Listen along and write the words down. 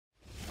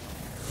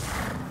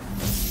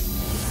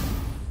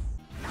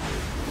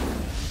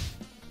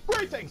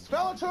Greetings,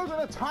 fellow children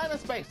of time and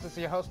space. This is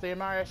your host, the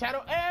Mario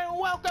Shadow, and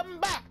welcome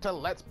back to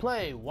Let's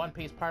Play One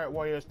Piece Pirate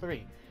Warriors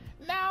 3.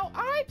 Now,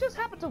 I just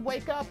happened to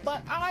wake up,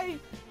 but I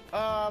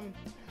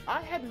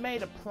had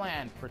made a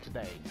plan for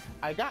today.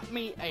 I got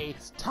me a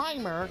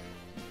timer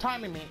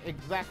timing me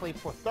exactly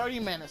for 30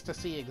 minutes to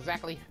see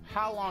exactly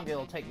how long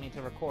it'll take me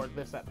to record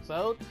this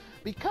episode.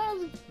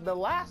 Because the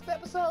last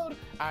episode,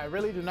 I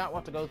really do not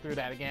want to go through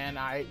that again.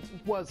 I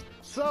was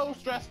so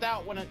stressed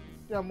out when I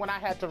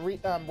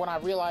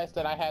realized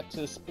that I had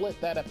to split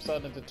that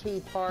episode into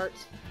 2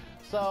 parts.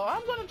 So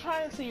I'm gonna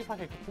try and see if I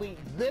can complete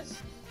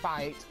this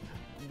fight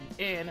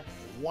in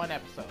 1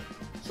 episode.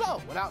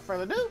 So without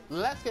further ado,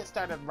 let's get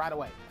started right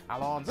away.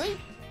 Alonzi.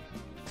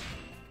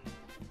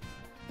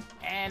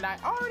 And I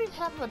already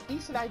have a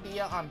decent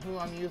idea on who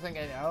I'm using,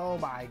 and oh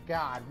my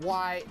god,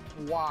 why?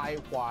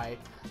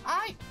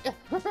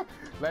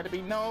 Let it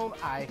be known,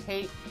 I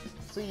hate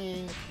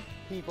seeing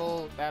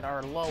people that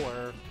are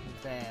lower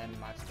than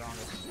my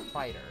strongest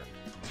fighter.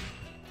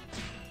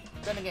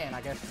 Then again,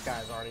 I guess you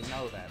guys already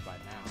know that by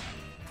now.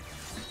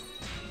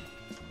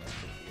 Let's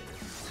see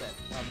here,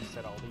 let me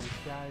set all these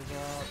guys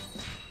up.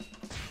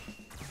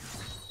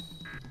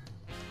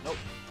 Nope.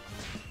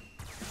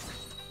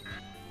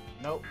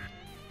 Nope.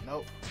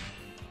 Nope.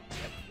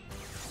 Yep.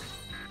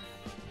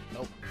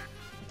 Nope.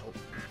 Nope.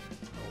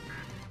 Nope.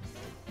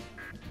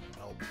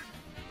 Nope. Nope.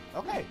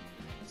 Okay.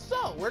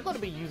 So, we're going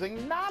to be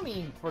using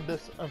Nami for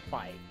this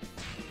fight.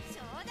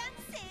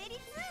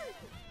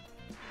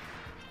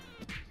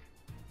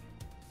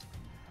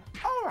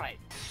 Alright,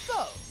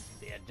 so,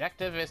 the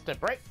objective is to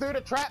break through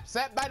the trap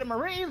set by the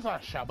Marines on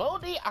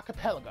Shabodi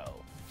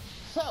Archipelago.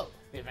 So,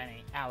 if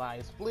any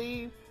allies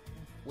flee,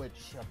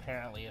 which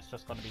apparently is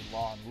just going to be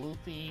Law and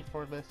Luffy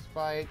for this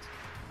fight,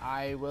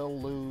 I will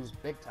lose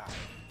big time.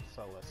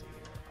 So let's see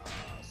here.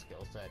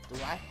 Skill set. Do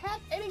I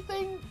have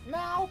anything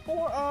now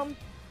for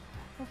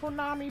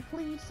Nami?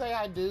 Please say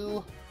I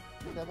do,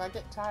 because I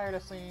get tired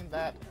of seeing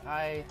that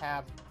I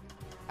have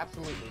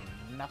absolutely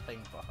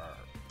nothing for her.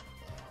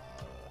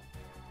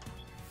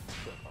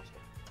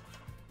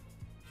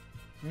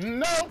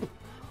 Nope!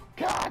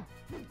 God!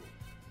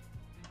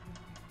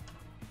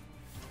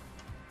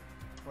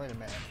 Wait a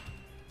minute.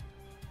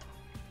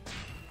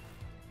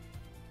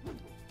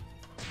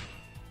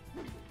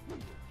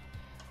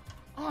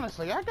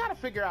 Honestly, I gotta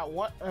figure out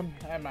what am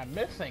I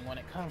missing when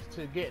it comes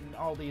to getting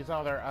all these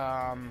other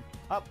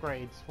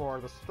upgrades for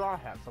the Straw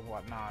Hats and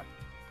whatnot.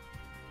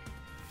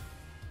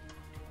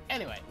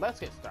 Anyway, let's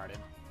get started.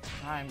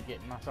 I'm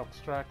getting myself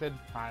distracted.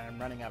 I am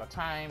running out of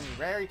time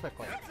very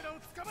quickly.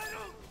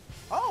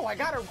 Oh, I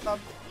got her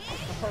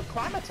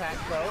climb attack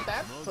though.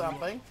 That's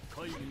something.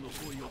 Come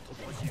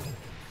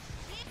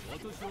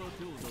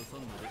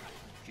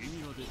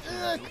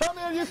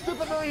here, you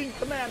stupid Marine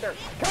commander!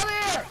 Come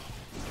here!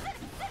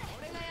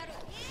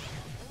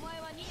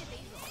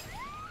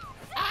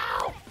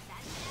 Ow!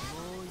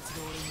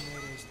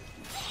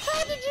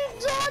 How did you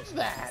dodge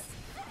that?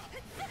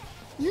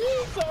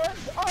 You, sir,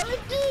 are a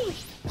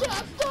douche!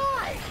 Just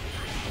die!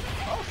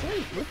 Oh,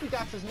 sweet. Luffy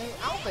got his new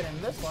outfit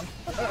in this one.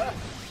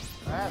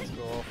 That's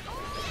cool.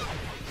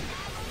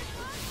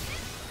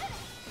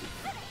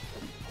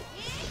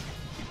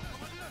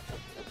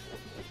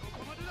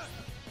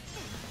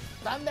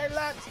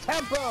 Thunderlance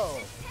Tempo!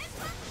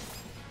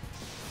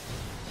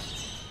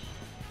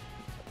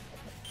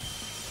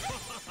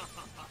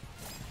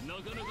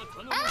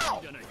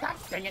 Ow! God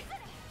dang it!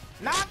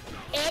 Knock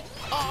it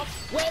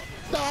off with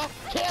the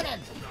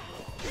cannons!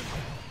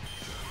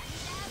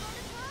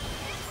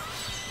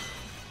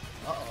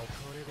 Uh-oh.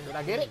 Did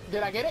I get it?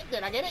 Did I get it?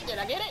 Did I get it? Did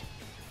I get it?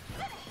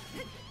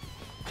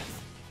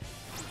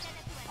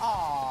 Aww,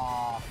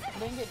 I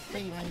didn't get to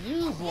even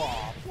use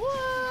Law.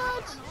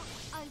 What?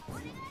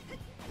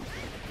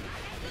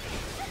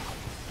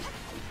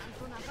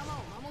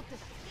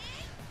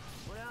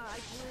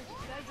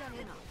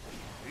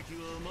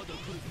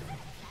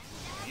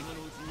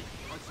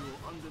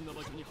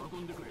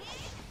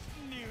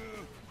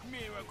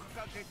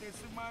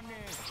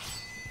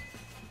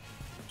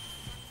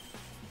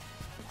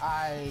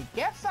 I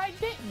guess I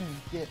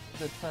didn't get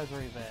the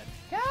treasury then.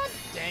 God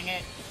dang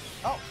it.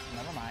 Oh,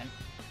 never mind.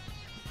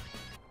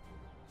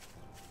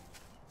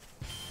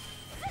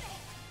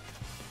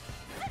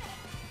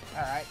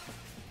 Alright.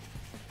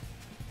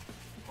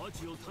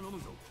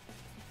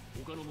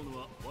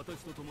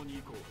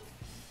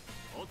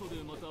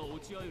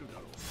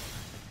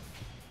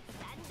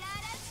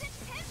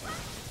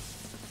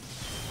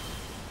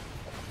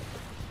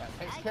 That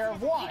takes care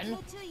of one.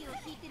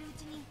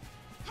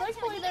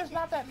 Thankfully, there's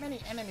not that many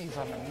enemies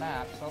on the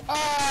map, so...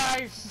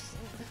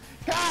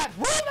 God,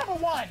 rule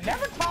number 1,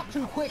 never talk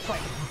too quickly.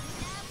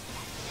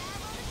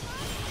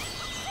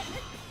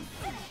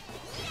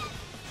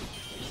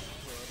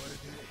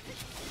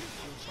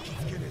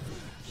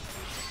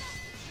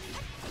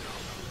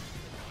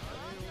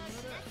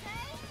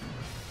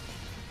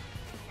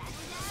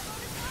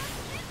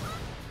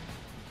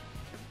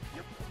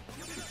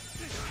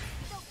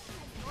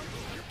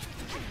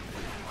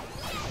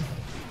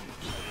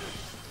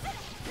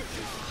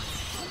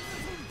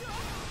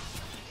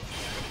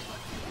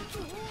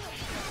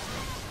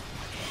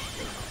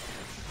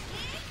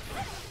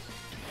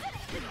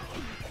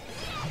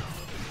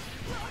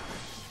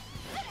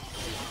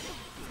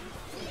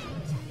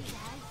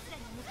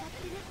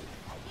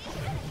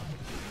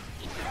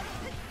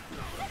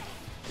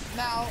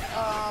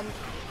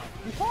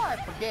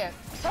 Yeah,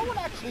 someone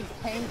actually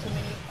came to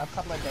me a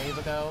couple of days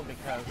ago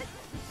because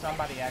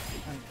somebody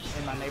actually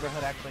in my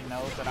neighborhood actually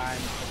knows that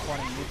I'm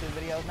recording YouTube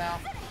videos now.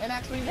 And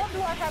actually, what do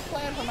I have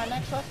planned for my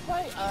next Let's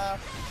Play?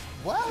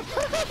 Well,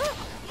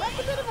 that's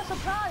a bit of a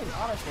surprise,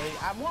 honestly.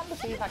 I wanted to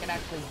see if I can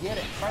actually get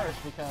it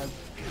first because,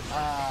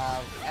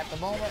 at the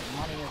moment,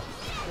 money is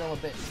still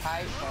a bit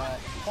tight, but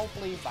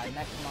hopefully by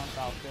next month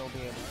I'll still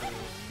be able to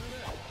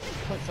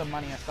put some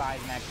money aside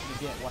and actually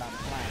get what I'm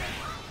planning.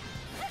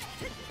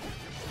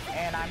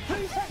 And I'm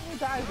pretty certain you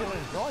guys will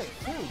enjoy it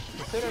too,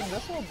 considering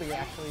this will be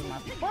actually my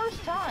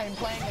first time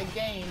playing a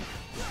game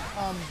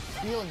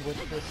dealing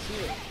with this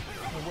series,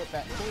 with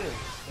that series.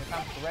 If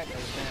I'm correct,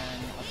 there's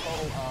been a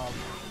total of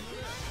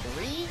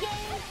 3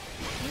 games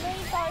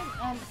made by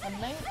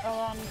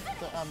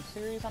the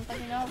series I'm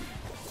thinking of.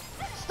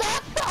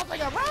 Stop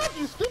bouncing around,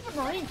 you stupid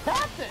Marine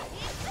Captain!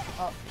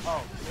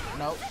 Oh,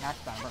 no,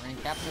 that's not Marine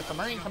Captain, it's a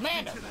Marine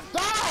Commander!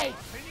 Die!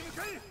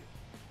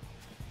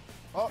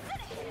 Oh,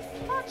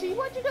 Hachi,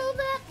 why'd you go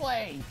that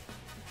way?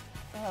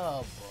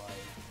 Oh boy.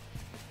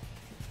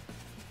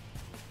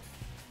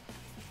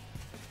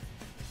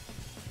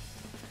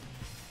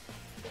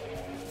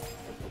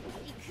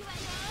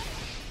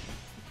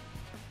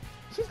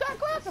 She's got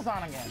glasses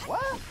on again.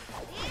 What?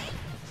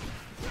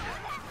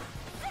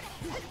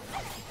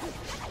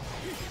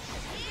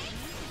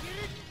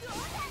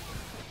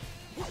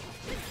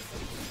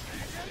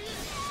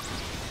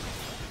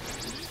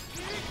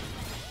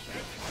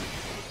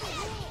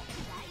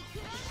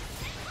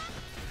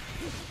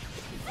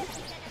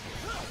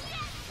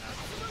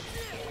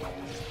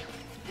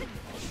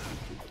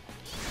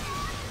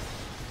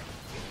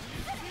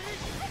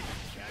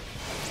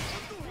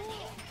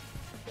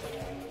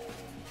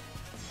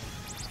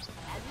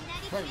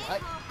 Wait,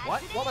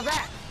 what? What was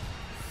that?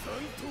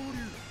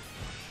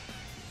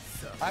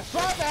 I saw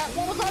that!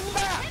 What was on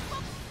that?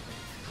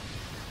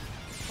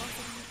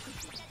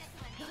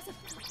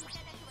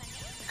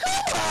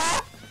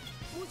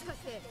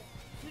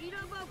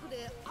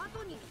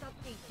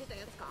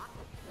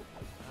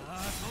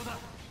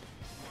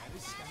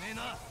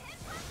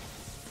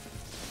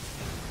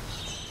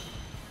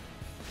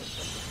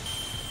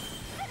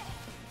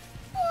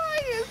 Why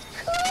is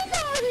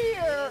Kuma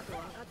here?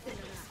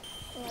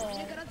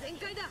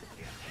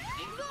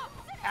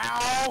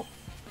 Ow!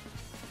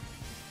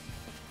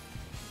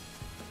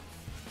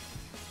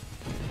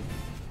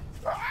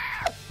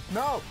 Ah!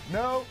 No,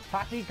 no,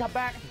 Hachi, come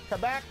back,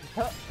 come back,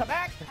 come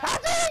back,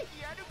 Hachi!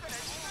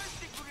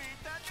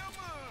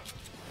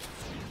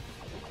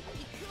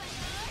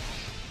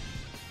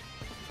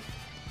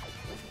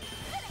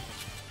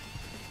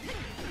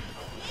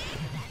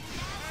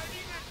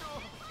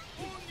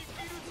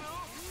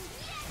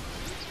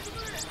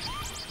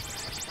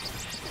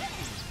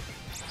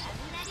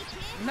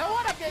 You know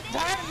what? I'm getting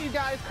tired of you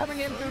guys coming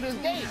in through this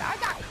gate. I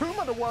got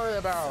Kuma to worry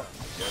about.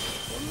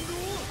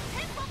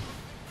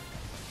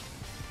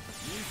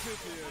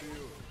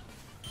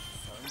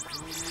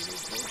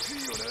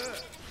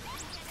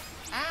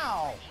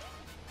 Ow!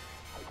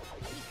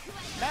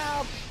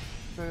 Now,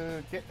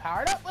 to get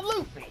powered up with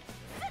Luffy.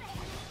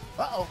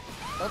 Uh-oh.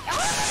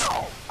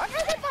 Ow! I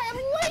got hit by a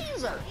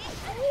laser!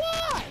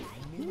 Why?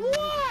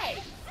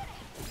 Why?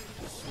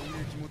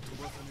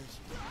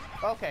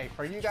 Okay,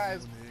 for you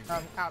guys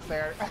out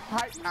there,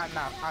 I'm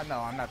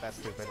not that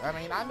stupid. I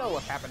mean, I know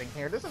what's happening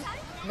here. This is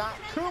not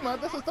Kuma,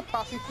 this is the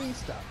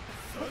Pacifista.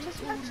 Which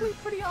is actually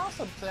pretty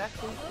awesome to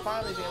actually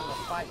finally be able to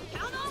fight. I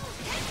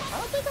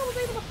don't think I was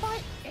able to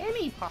fight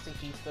any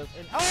Pacifistas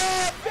in—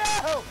 oh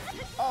no!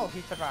 Oh,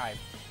 he survived.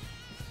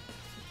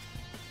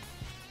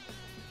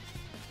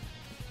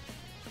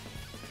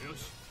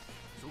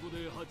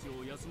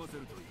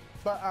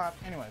 But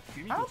anyway,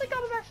 I don't think I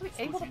was actually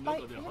able to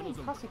fight any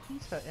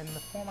Pacifista in the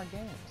former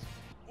games.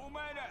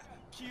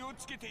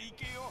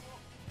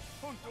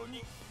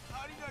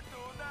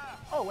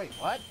 Oh wait,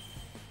 what?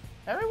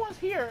 Everyone's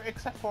here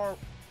except for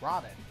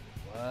Robin.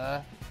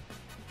 What?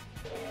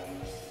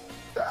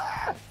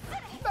 Ah!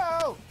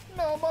 No!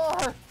 No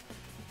more!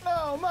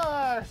 No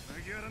more!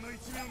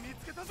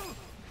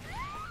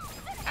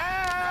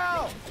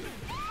 Ow!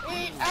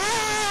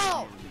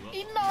 Ow!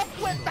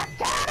 Enough with the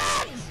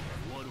cannons!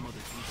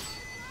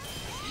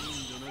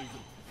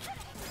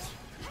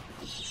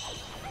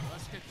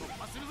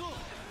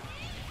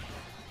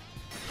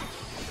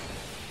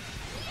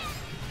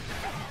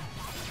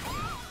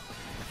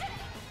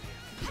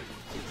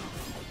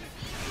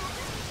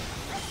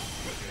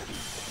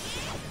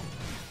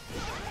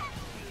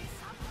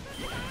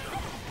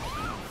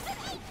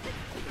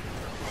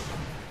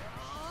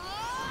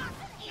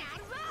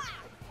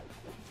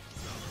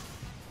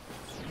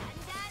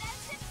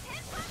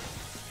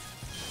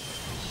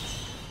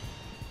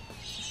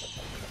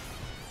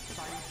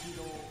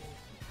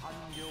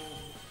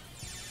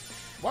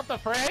 What the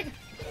frig?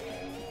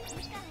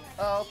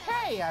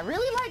 Okay, I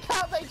really like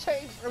how they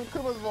changed from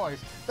Kuma's voice.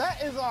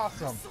 That is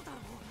awesome.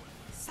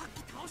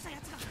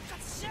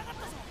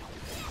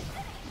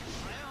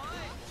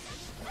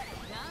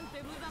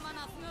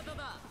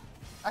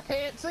 I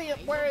can't see him.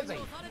 Where is he?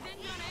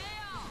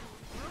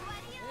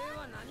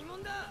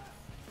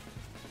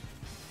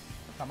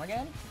 Come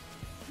again?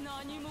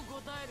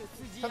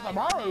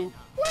 Sensamaru?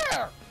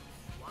 Where?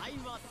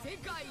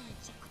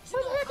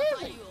 Where the heck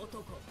is he?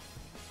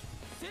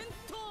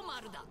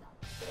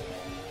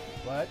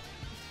 What?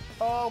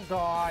 Oh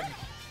god.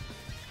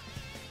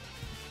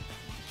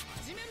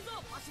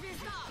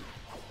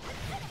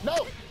 No!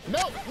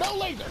 No! No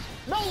lasers!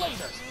 No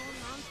lasers!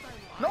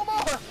 No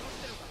more!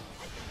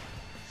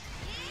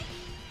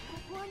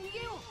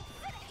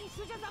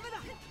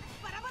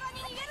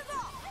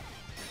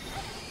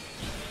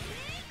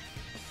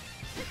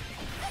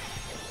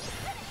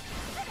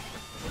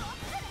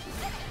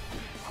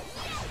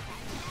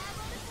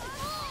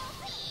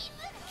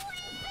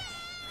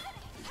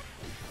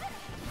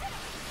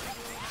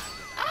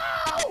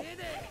 Ow!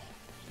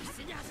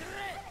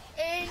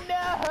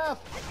 Enough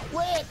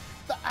with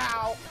the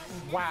ow!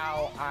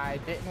 Wow, I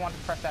didn't want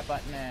to press that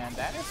button, and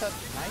that is a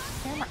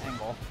nice camera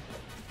angle.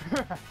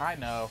 I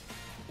know.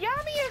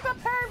 Yami is a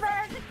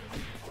pervert!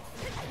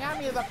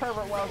 Yami is a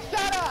pervert. Well,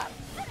 shut up!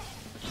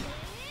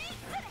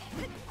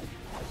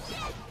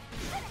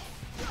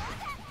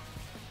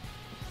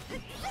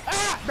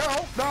 Ah!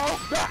 No! No!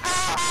 No!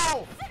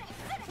 Ow!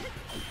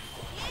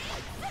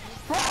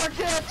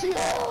 Forget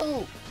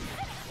you!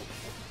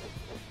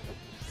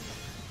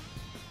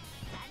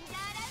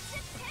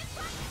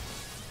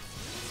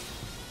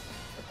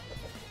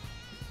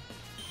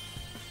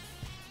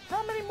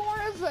 How many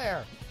more is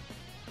there?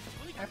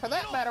 And for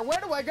that matter, where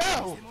do I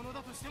go?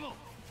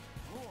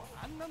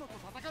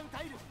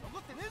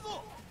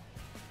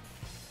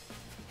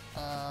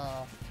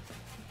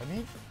 I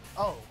need.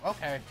 Oh,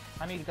 okay.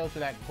 I need to go to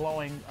that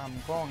glowing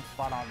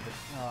spot on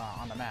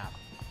the map.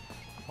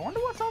 I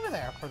wonder what's over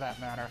there, for that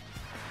matter.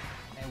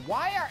 And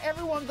why are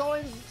everyone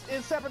going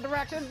in separate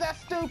directions? That's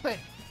stupid.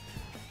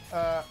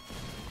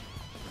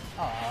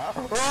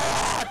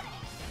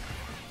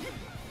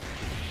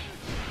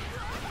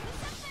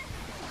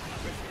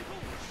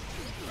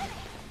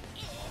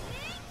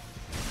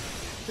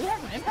 Do you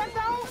have an impact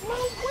down move?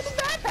 When did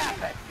that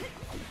happen?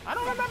 I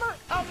don't remember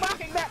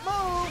unlocking that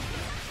move.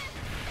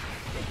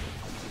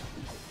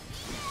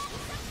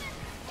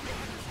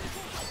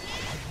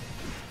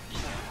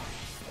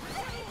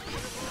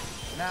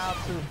 Now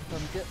to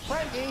get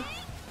Frankie.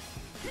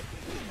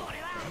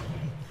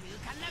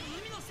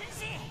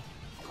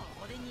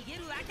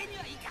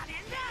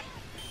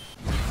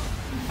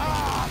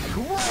 Ah,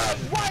 crud!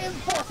 Why is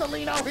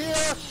Porcelino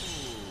here?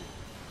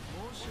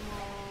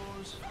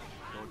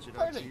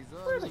 Where is he?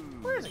 Where is he?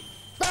 Where is he?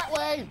 That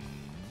way!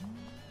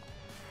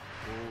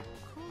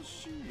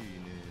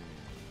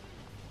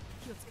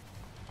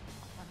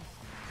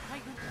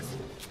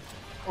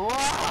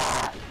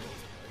 Ah!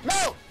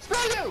 No! Screw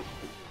you!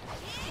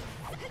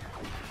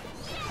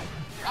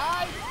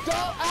 I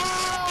don't.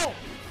 Ow!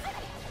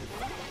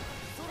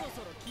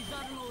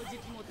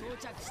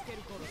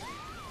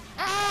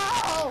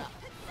 Ow!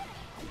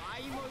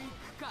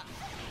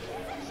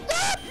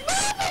 Stop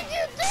moving,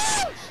 you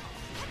douche!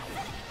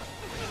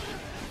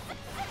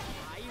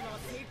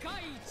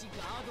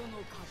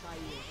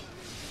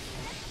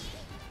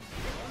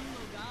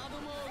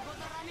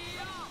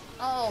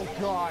 Oh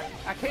god,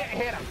 I can't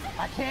hit him.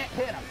 I can't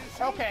hit him.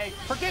 Okay,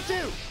 forget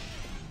you.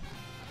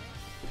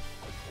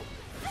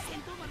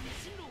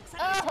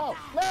 Oh,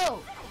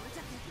 no!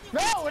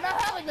 No, we're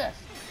not having this!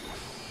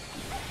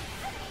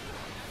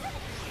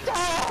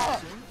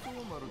 Stop!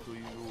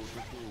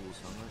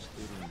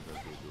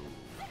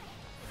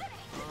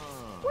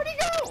 Where'd he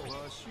go?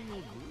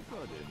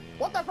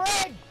 What the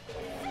frig?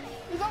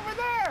 He's over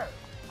there!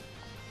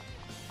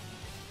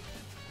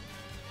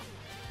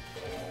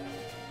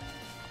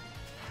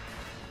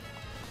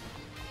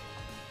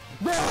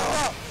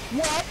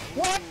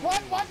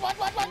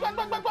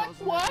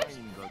 What?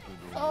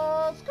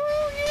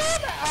 Screw you!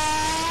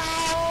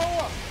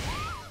 Ow!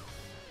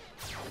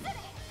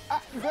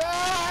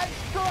 God!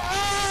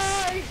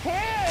 I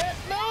can't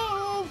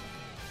move!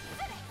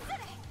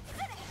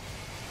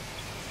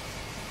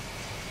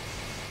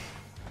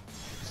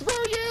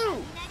 Screw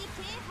you!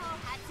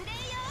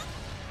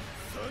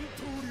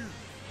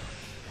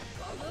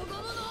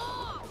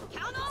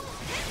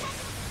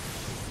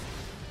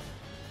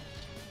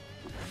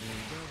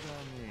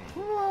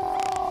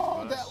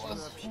 Oh, that was...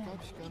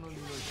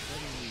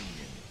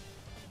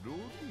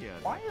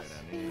 Why is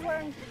he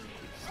wearing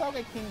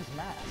Sogeking's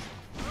mask?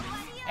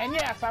 And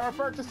yes, I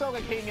refer to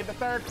Sogeking in the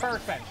third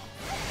person.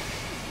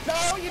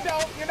 No, you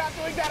don't. You're not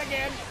doing that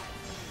again.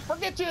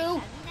 Forget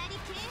you.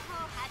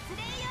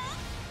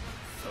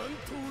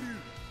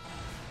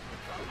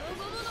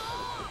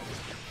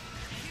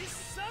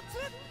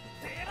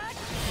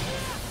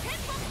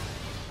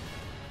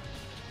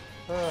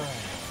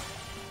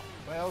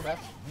 Well,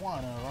 that's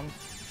one of them.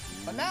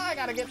 But now I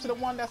gotta get to the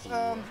one that's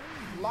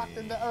locked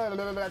in the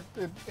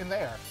in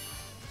there.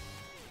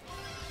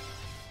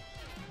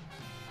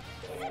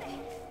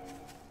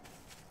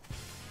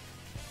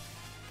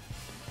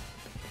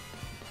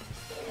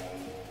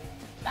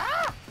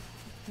 Ah!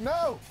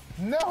 No!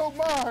 No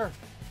more!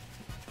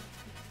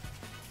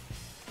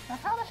 Now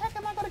how the heck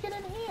am I gonna get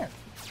in here?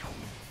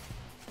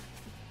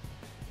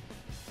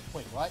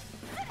 Wait, what?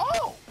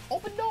 Oh!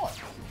 Open door!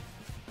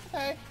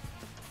 Okay.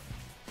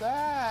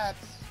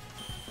 That's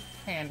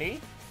handy.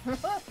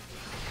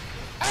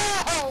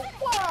 Ow!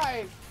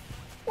 Why?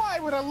 Why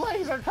would a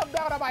laser come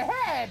down on my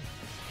head?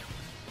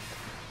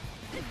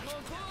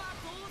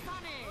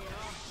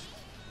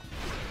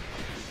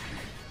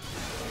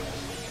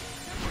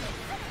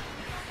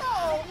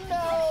 Oh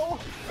no!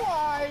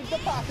 Why? The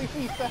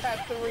pacifista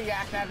has to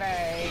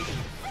reactivate!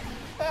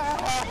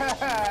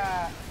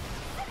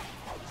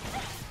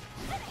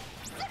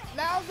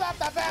 Now's not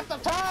the best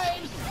of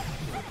times!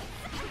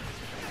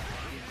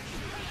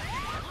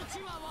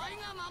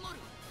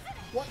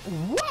 What?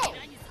 Whoa!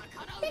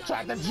 He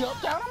tried to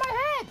jump down on my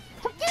head!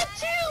 Forget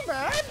you,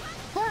 man!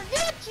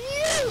 Forget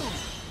you!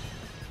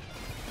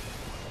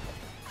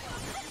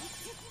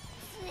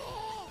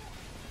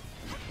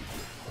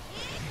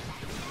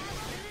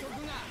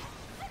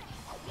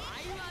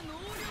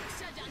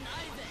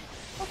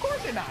 Of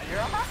course you're not. You're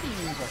a hockey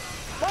user.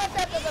 But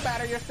that doesn't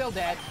matter. You're still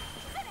dead.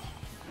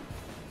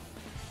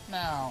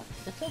 Now,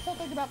 it says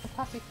something about the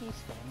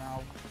pacifista.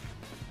 Now,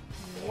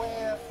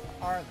 where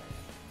are they?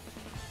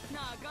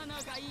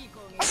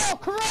 Oh,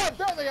 crap!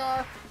 There they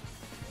are!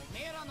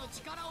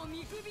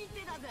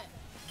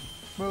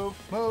 Move,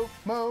 move,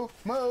 move,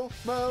 move,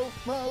 move,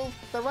 move.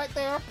 They're right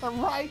there. They're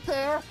right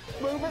there.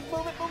 Move it,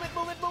 move it, move it,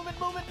 move it, move it,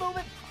 move it, move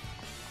it.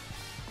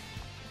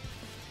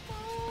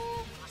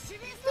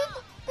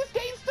 This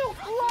game's still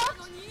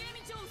blocked.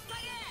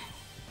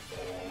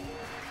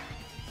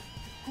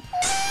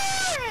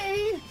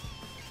 Hey!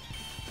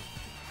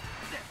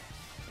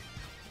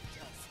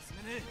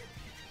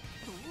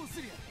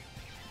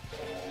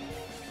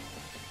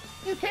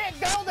 You can't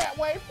go that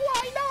way.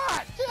 Why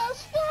not?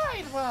 Just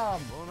find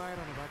them.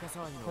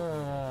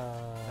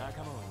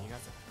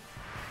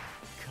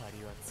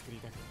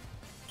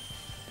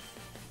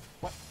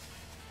 What?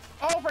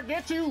 Oh,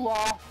 forget you,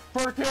 Law.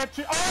 Forget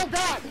you. Oh,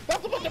 God.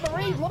 That's a bunch of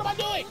Marines. What am I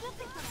doing?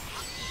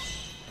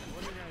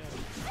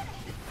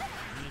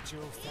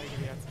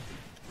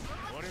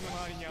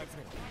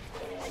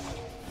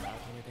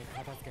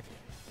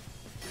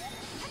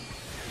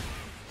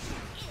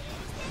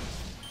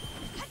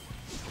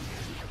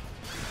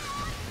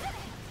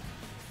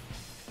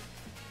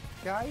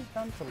 Guide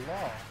them to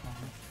Law.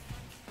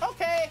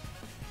 Okay.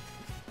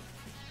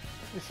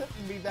 You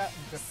shouldn't be that.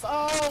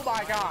 Oh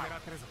my God.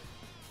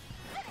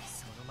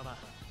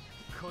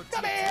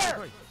 Come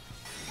here.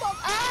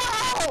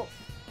 Ow!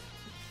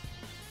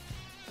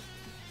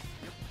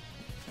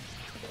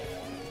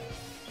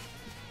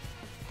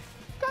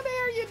 Come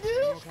here, you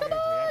douche. Come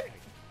on.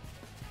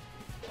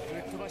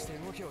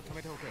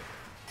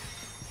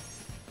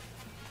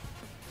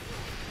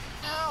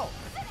 Ow!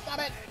 Stop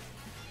it.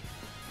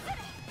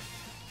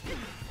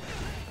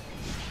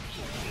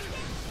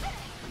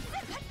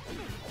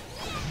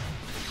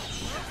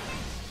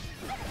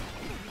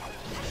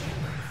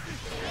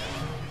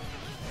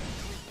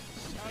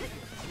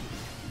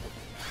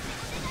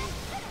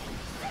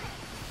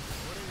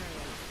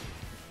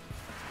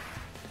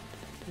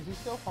 Is he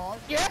still falling?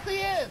 Yes, he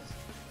is!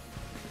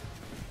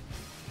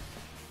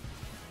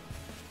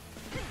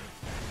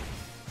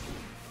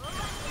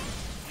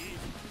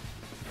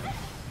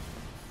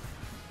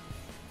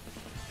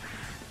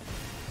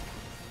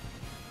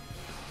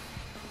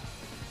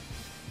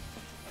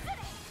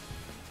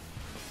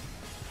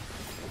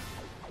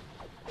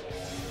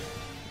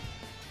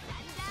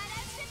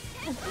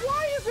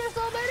 Why is there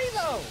so many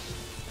though?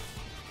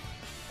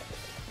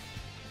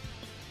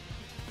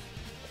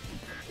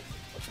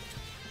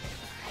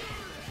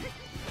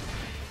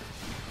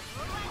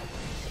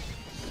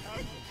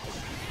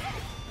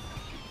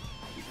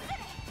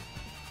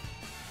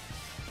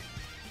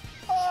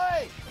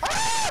 Oi!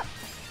 Ah!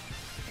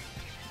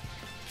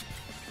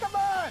 Come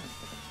on!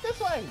 This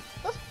way!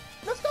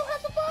 Let's go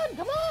have some fun!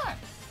 Come on!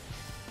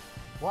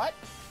 What?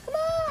 Come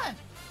on!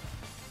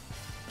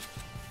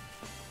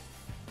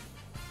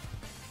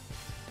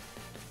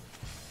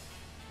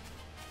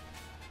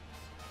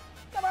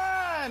 Come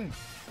on!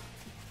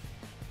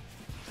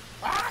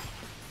 Ah!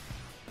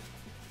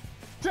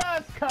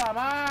 Just come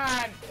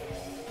on!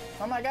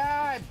 Oh my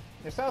God!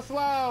 You're so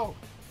slow!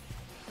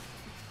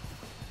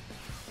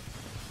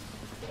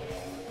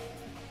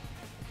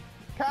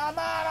 Come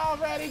on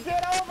already!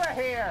 Get over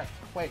here!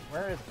 Wait,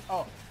 where is it?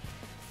 Oh.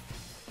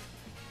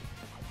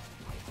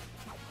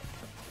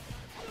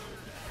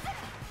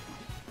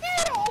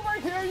 Get over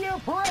here, you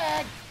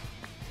prick!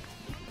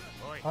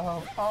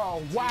 Oh,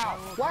 wow,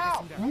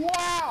 wow,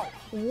 wow,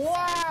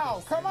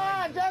 wow! Come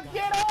on, just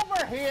get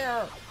over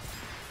here!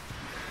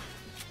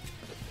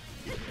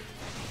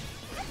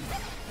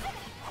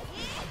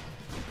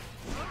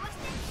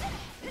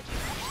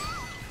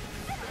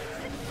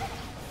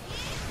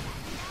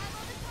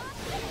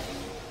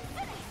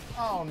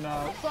 Oh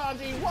no,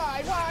 Sanji,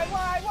 why?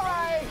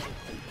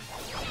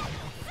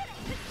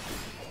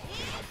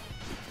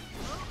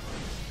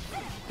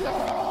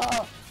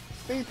 Ugh,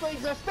 these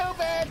things are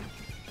stupid!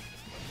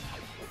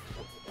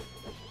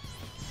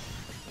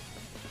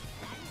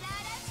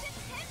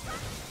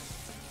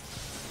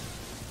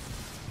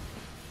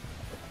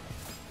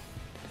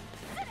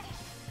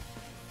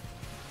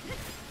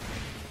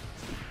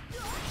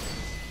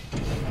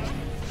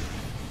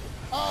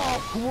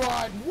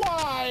 Run!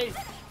 Why?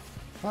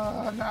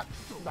 Not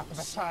the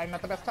best time,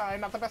 not the best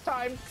time, not the best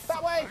time!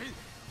 That way!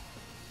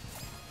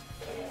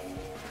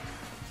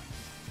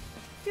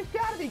 You've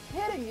got to be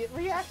kidding! It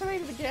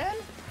reactivated again?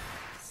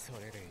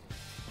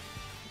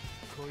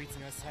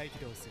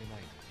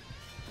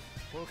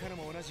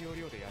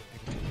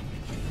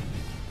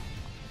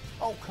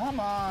 Oh, come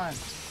on!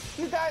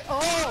 You guys...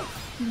 Oh!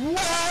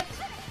 What?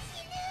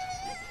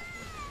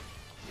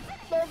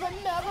 There's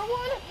another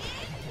one?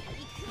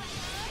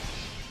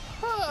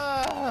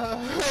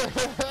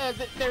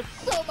 There's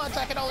so much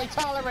I can only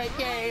tolerate,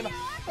 game!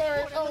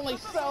 There's only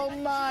so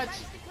much!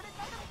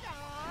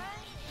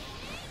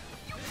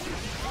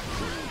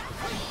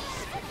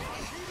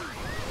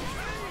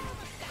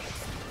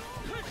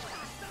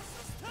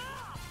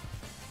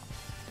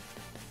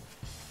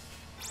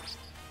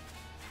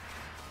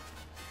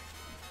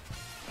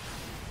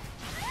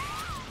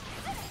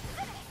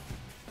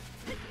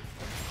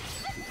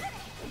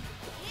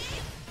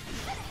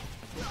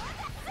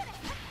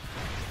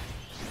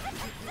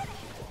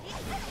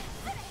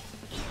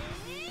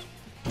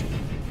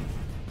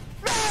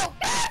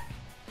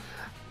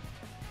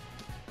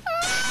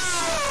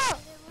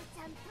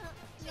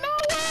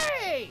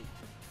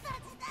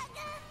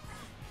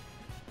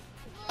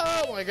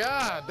 Oh my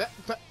god,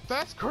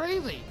 that's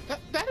crazy.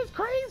 That is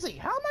crazy.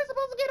 How am I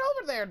supposed to get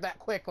over there that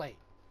quickly?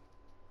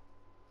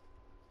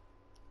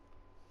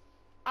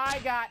 I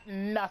got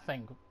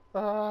nothing.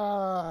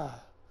 Oh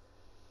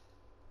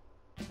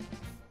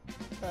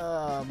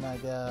my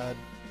god.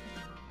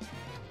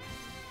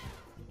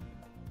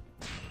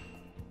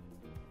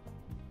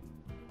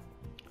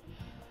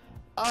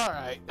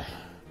 Alright.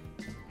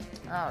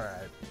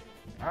 Alright.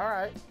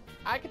 Alright.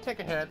 I can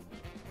take a hit.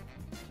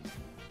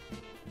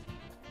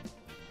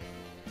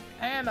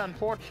 And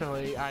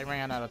unfortunately, I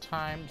ran out of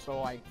time,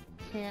 so I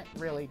can't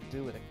really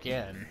do it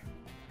again.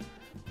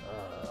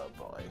 Oh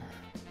boy.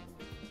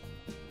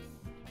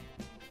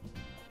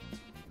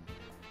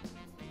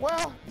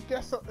 Well,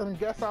 guess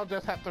I'll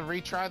just have to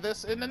retry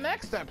this in the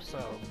next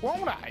episode,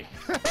 won't I?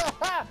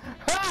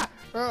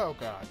 Oh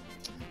god.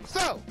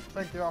 So,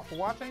 thank you all for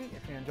watching.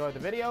 If you enjoyed the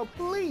video,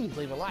 please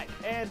leave a like,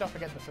 and don't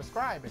forget to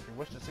subscribe if you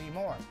wish to see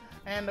more.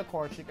 And of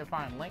course, you can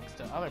find links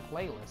to other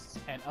playlists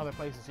and other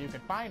places you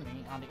can find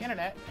me on the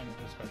internet in the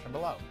description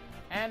below.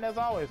 And as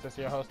always, this is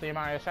your host, the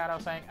Mario Shadow,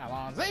 saying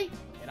Alonzi,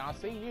 and I'll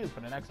see you for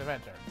the next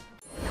adventure.